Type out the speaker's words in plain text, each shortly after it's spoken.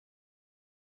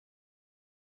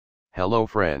Hello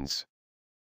friends.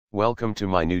 Welcome to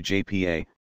my new JPA,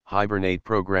 Hibernate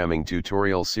programming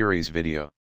tutorial series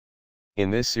video. In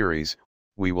this series,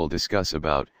 we will discuss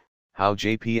about how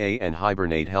JPA and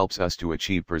Hibernate helps us to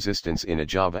achieve persistence in a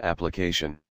Java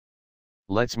application.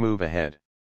 Let's move ahead.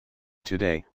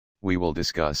 Today, we will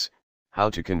discuss how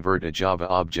to convert a Java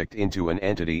object into an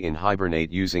entity in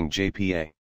Hibernate using JPA.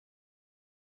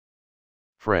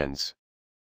 Friends,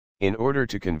 in order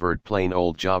to convert plain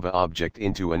old Java object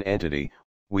into an entity,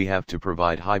 we have to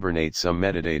provide Hibernate some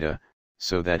metadata,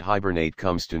 so that Hibernate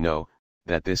comes to know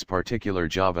that this particular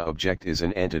Java object is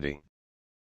an entity.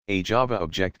 A Java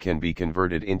object can be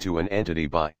converted into an entity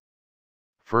by,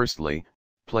 firstly,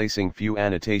 placing few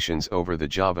annotations over the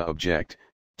Java object,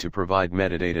 to provide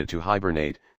metadata to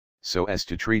Hibernate, so as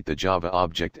to treat the Java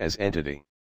object as entity.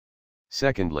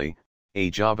 Secondly, a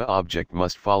Java object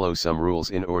must follow some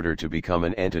rules in order to become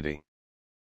an entity.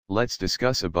 Let's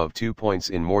discuss above 2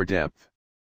 points in more depth.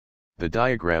 The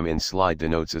diagram in slide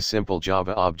denotes a simple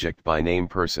Java object by name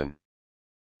person.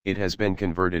 It has been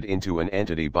converted into an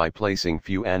entity by placing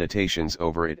few annotations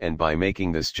over it and by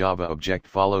making this Java object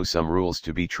follow some rules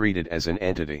to be treated as an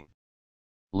entity.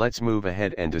 Let's move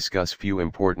ahead and discuss few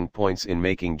important points in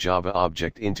making Java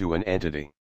object into an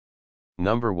entity.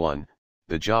 Number 1.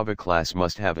 The Java class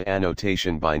must have an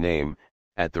annotation by name,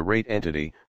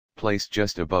 @entity, placed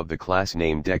just above the class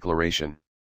name declaration.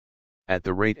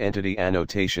 @entity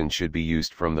annotation should be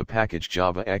used from the package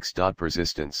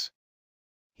java_x.persistence.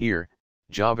 Here,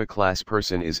 Java class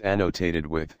person is annotated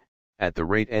with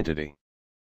 @entity.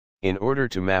 In order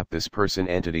to map this person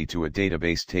entity to a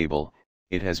database table,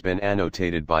 it has been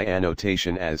annotated by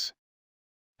annotation as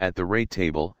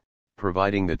 @table,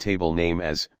 providing the table name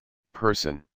as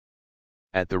person.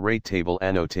 @table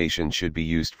annotation should be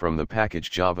used from the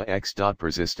package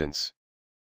java_x.persistence.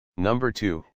 Number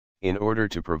 2, in order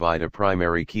to provide a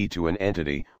primary key to an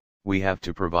entity, we have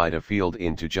to provide a field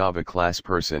into Java class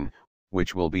person,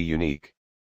 which will be unique.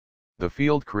 The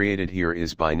field created here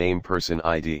is by name person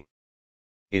ID.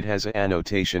 It has an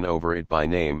annotation over it by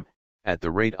name,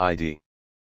 @ID.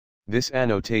 This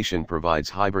annotation provides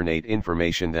Hibernate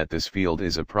information that this field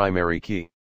is a primary key.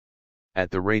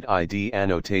 @ID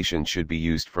annotation should be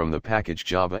used from the package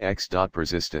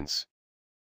java_x.persistence.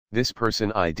 This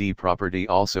person ID property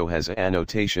also has an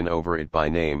annotation over it by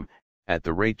name,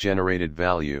 @generated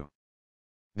value.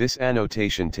 This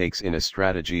annotation takes in a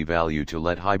strategy value to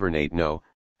let Hibernate know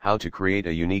how to create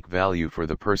a unique value for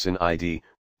the person ID,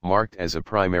 marked as a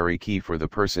primary key for the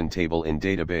person table in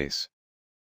database.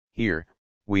 Here,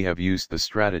 we have used the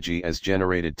strategy as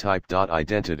generated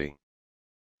type.identity.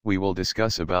 We will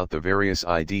discuss about the various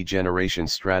ID generation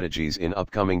strategies in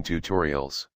upcoming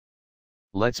tutorials.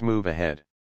 Let's move ahead.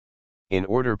 In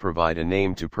order to provide a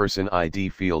name to person ID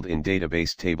field in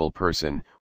database table person,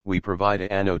 we provide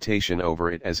an annotation over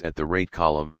it as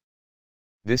 @column.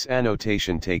 This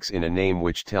annotation takes in a name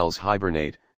which tells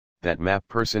Hibernate that map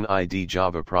person ID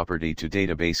Java property to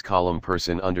database column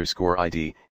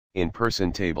person_ID in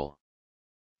person table.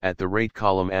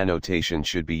 @column annotation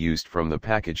should be used from the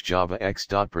package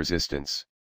java_x.persistence.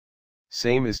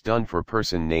 Same is done for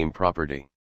person name property.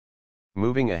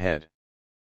 Moving ahead.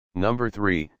 Number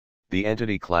 3, the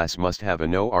entity class must have a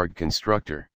no-arg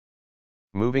constructor.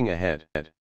 Moving ahead.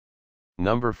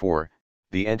 Number 4,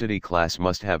 the entity class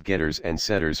must have getters and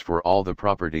setters for all the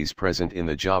properties present in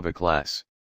the Java class.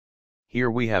 Here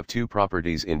we have two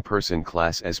properties in person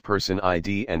class as person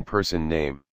ID and person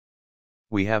name.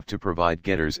 We have to provide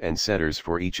getters and setters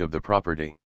for each of the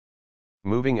property.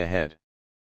 Moving ahead.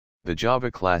 The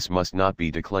Java class must not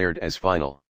be declared as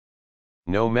final.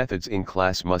 No methods in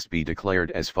class must be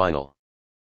declared as final.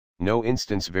 No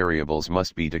instance variables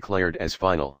must be declared as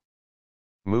final.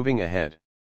 Moving ahead.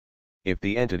 If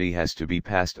the entity has to be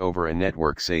passed over a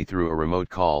network, say through a remote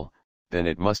call, then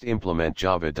it must implement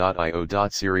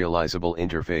java.io.serializable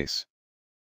interface.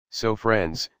 So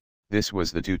friends, this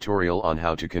was the tutorial on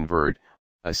how to convert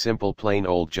a simple plain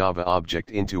old Java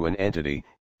object into an entity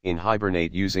in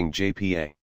Hibernate using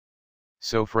JPA.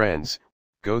 So friends,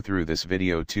 go through this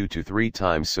video 2 to 3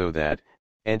 times so that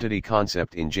entity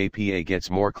concept in JPA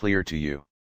gets more clear to you.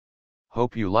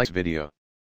 Hope you liked video.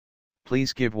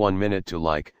 Please give 1 minute to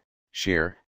like,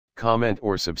 share, comment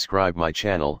or subscribe my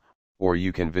channel, or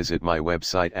you can visit my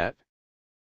website at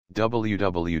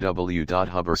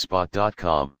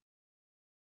www.hubberspot.com.